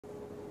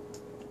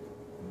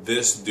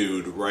this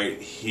dude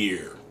right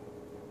here.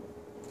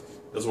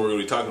 That's what we're going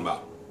to be talking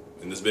about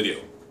in this video.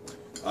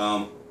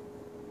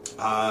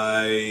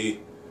 I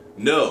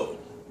know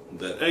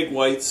that egg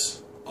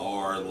whites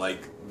are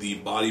like the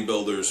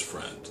bodybuilder's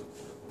friend,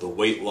 the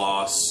weight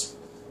loss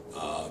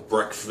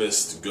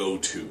breakfast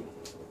go-to.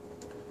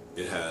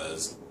 It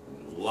has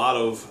a lot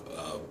of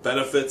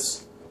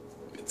benefits.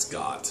 It's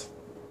got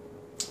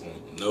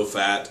no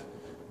fat.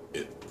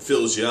 It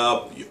fills you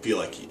up. You feel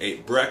like you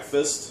ate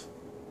breakfast.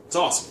 It's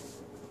awesome.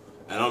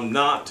 And I'm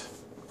not.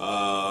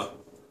 I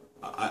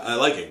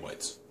like egg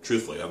whites.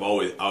 Truthfully, I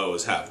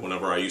always have.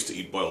 Whenever I used to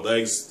eat boiled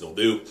eggs, still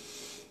do.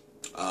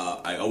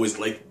 I always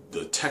like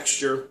the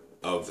texture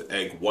of the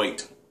egg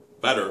white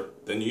better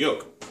than the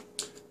yolk.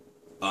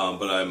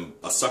 But I'm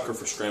a sucker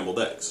for scrambled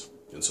eggs,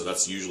 and so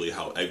that's usually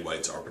how egg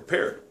whites are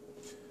prepared.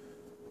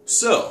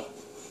 So,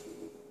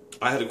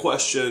 I had a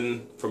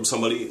question from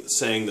somebody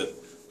saying that,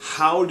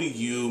 how do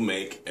you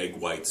make egg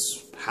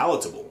whites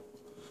palatable?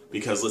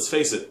 Because let's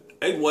face it,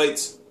 egg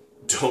whites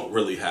don't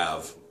really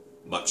have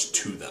much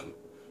to them.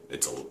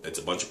 It's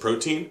a bunch of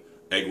protein.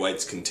 Egg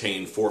whites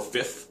contain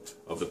 4/5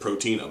 of the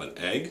protein of an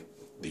egg.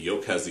 The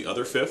yolk has the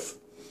other 1/5.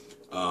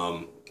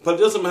 But it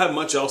doesn't have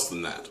much else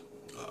than that.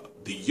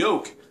 The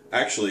yolk,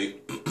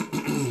 actually,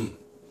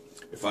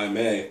 if I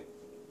may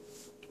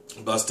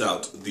bust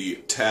out the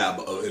tab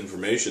of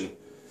information,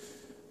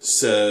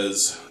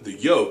 says the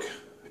yolk,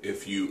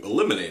 if you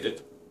eliminate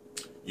it,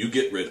 you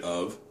get rid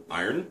of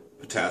iron,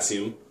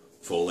 potassium,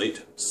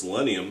 folate,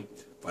 selenium,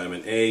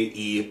 vitamin A,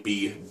 E,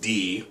 B,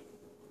 D,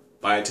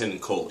 biotin,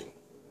 and choline.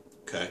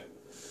 Okay?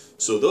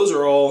 So those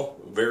are all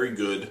very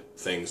good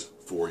things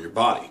for your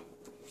body.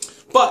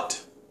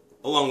 But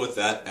along with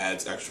that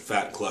adds extra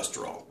fat and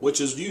cholesterol,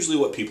 which is usually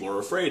what people are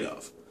afraid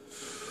of.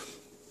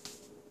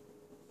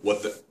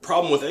 What the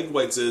problem with egg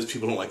whites is,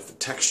 people don't like the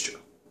texture.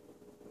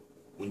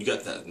 When you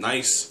got that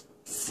nice,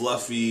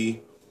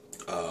 fluffy,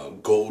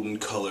 golden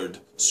colored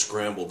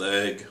scrambled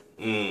egg,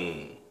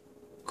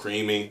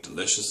 creamy,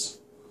 delicious,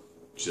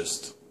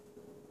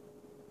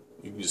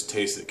 you can just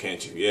taste it,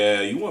 can't you?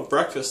 Yeah, you want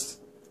breakfast.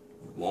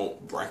 You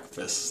want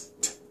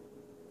breakfast.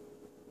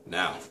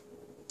 Now,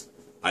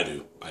 I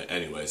do.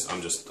 Anyways,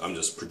 I'm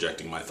just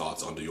projecting my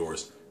thoughts onto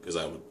yours because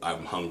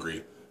I'm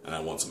hungry and I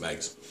want some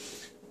eggs.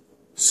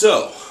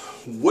 So,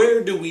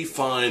 where do we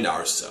find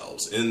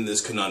ourselves in this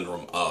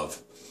conundrum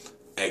of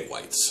egg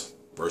whites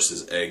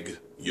versus egg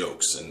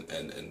yolks,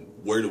 and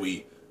where do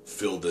we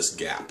fill this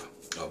gap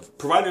of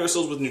providing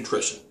ourselves with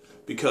nutrition?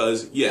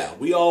 Because yeah,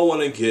 we all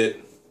want to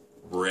get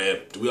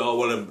ripped. We all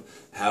want to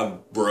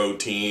have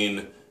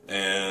protein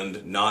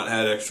and not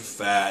add extra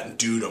fat.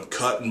 Dude, I'm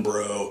cutting,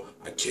 bro.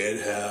 I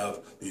can't have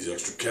these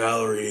extra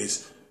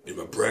calories in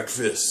my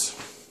breakfast.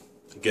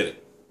 I get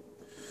it.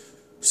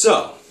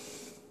 So,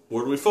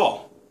 where do we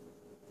fall?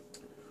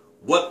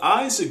 What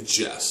I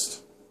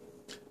suggest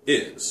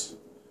is,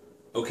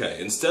 okay,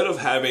 instead of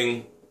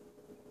having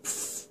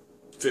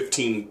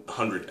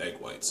 1,500 egg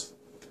whites,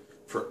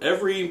 for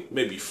every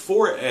maybe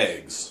 4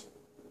 eggs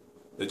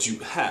that you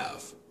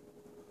have,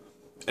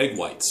 egg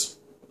whites,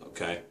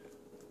 okay,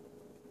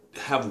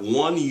 have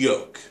 1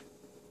 yolk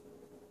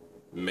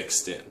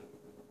mixed in.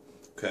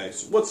 Okay,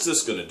 so what's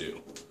this going to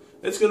do?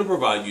 It's going to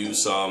provide you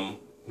some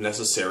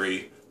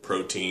necessary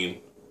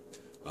protein,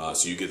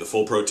 so you get the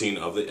full protein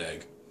of the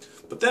egg.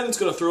 But then it's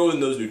going to throw in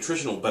those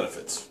nutritional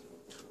benefits.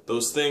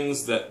 Those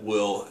things that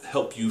will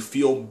help you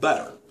feel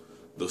better.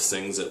 Those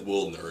things that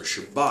will nourish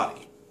your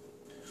body.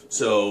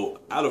 So,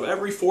 out of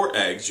every 4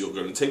 eggs, you're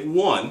going to take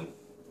 1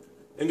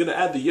 and going to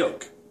add the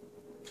yolk.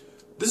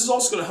 This is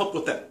also going to help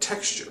with that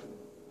texture.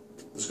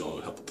 This is going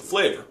to help with the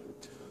flavor.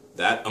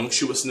 That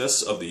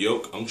unctuousness of the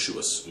yolk,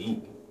 unctuous,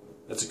 ooh,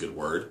 that's a good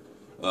word,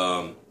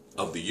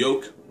 of the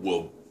yolk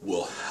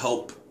will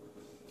help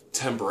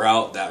temper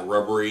out that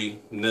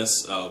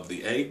rubberyness of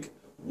the egg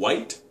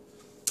white,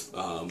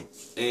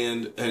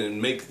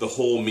 and make the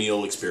whole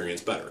meal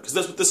experience better. Because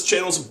that's what this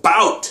channel's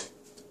about.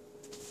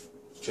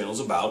 This channel's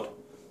about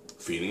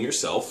feeding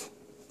yourself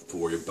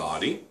for your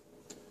body,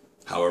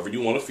 however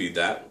you want to feed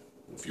that.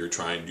 If you're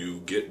trying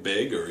to get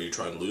big or you're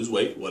trying to lose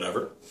weight,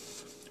 whatever.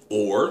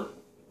 Or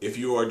if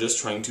you are just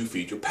trying to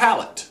feed your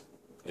palate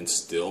and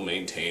still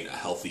maintain a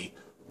healthy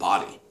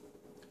body.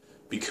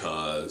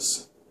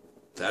 Because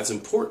that's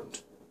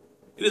important.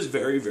 It is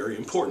very, very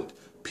important.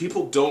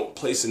 People don't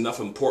place enough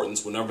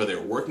importance whenever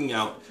they're working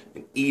out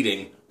and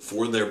eating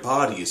for their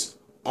bodies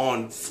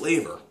on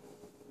flavor.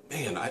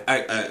 Man,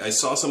 I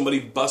saw somebody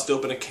bust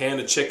open a can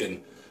of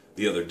chicken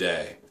the other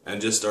day and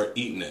just start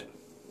eating it.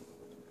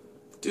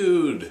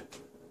 Dude,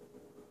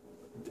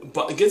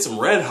 but get some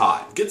Red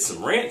Hot, get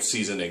some ranch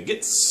seasoning,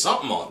 get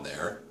something on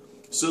there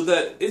so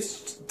that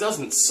it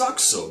doesn't suck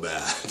so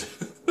bad.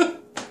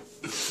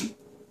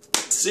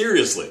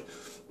 Seriously,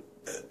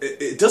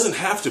 it doesn't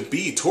have to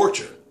be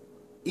torture.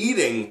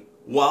 Eating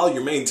while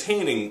you're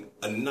maintaining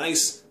a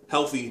nice,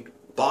 healthy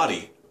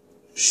body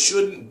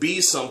shouldn't be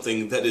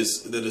something that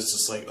is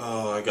just like,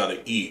 oh, I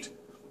gotta eat.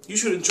 You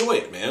should enjoy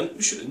it, man.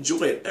 You should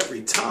enjoy it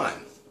every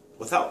time,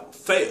 without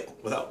fail,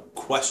 without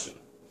question.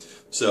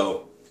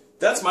 So,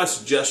 that's my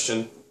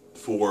suggestion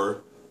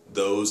for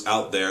those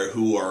out there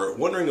who are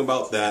wondering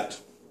about that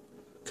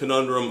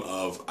conundrum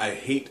of, I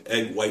hate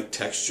egg white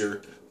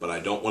texture, but I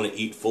don't want to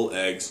eat full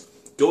eggs.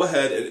 Go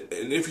ahead,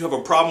 and if you have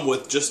a problem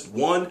with just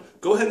one,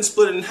 go ahead and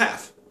split it in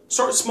half.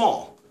 Start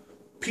small.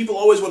 People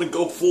always want to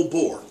go full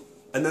bore,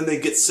 and then they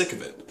get sick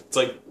of it.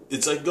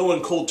 It's like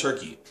going cold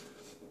turkey.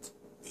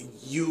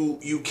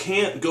 You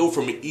can't go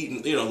from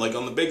eating, like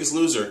on The Biggest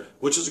Loser,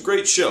 which is a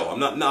great show, I'm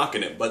not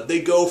knocking it, but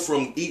they go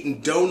from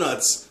eating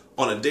donuts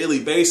on a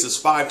daily basis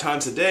 5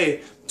 times a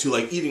day to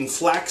like eating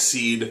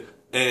flaxseed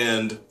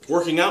and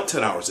working out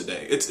 10 hours a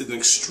day. It's an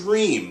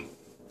extreme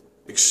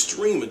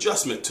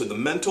adjustment to the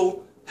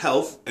mental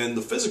health and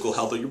the physical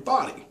health of your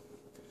body.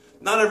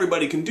 Not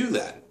everybody can do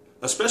that,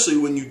 especially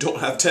when you don't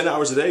have 10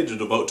 hours a day to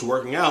devote to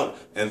working out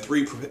and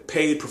 3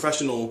 paid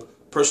professional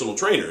personal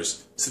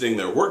trainers sitting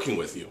there working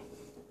with you.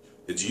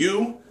 It's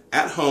you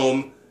at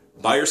home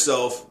by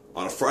yourself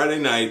on a Friday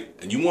night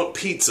and you want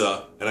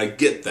pizza, and I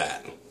get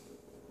that.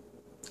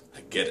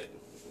 I get it.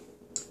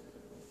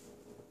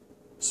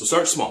 So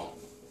start small.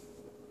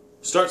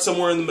 Start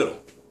somewhere in the middle.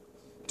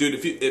 Dude,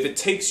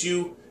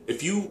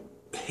 if you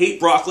hate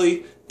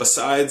broccoli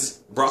besides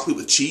broccoli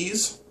with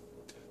cheese,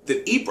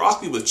 then eat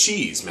broccoli with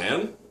cheese,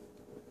 man.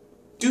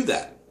 Do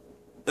that.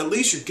 At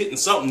least you're getting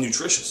something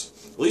nutritious.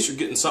 At least you're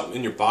getting something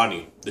in your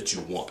body that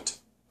you want.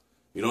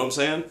 You know what I'm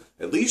saying?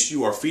 At least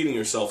you are feeding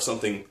yourself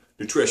something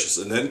nutritious,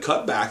 and then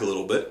cut back a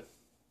little bit.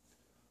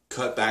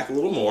 Cut back a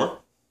little more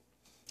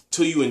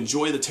till you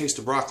enjoy the taste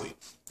of broccoli.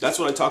 That's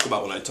what I talk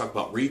about when I talk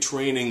about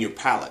retraining your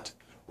palate,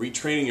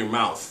 retraining your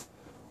mouth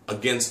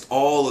against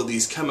all of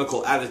these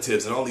chemical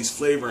additives and all these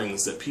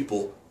flavorings that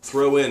people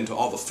throw into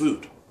all the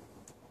food.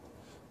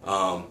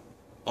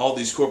 All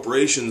these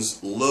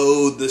corporations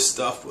load this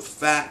stuff with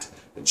fat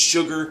and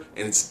sugar,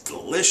 and it's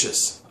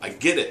delicious. I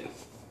get it.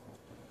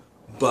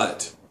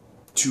 But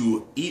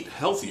to eat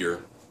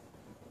healthier,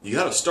 you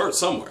got to start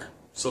somewhere.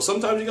 So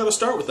sometimes you got to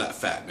start with that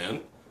fat,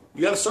 man.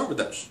 You got to start with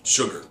that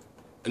sugar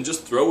and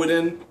just throw it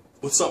in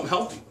with something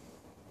healthy.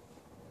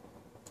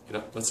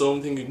 That's the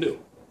only thing you can do.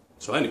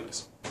 So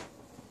anyways,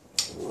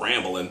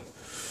 rambling.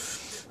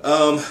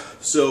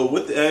 So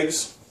with the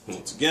eggs,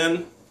 once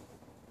again,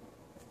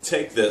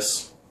 take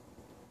this,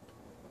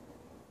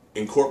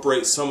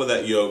 incorporate some of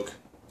that yolk,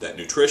 that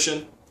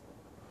nutrition,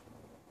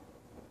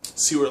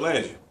 see where it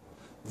lands you.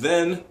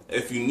 Then,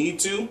 if you need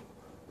to,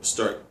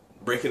 start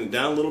breaking it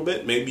down a little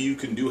bit. Maybe you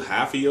can do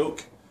half a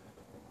yolk.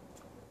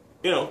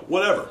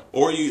 Whatever.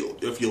 Or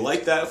if you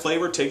like that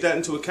flavor, take that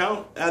into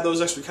account, add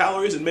those extra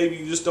calories, and maybe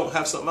you just don't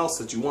have something else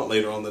that you want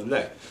later on in the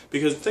day.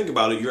 Because think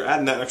about it, you're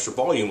adding that extra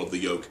volume of the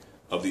yolk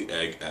of the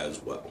egg as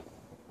well.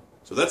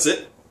 So that's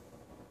it.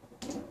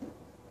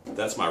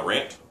 That's my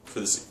rant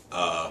for this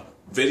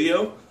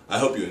video. I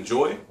hope you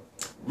enjoy.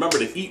 Remember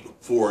to eat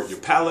for your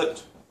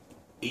palate,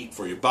 eat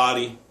for your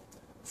body,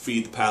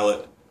 feed the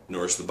palate,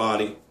 nourish the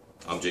body.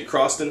 I'm Jake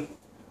Croston.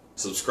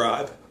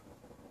 Subscribe,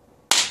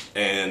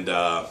 and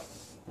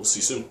we'll see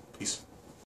you soon.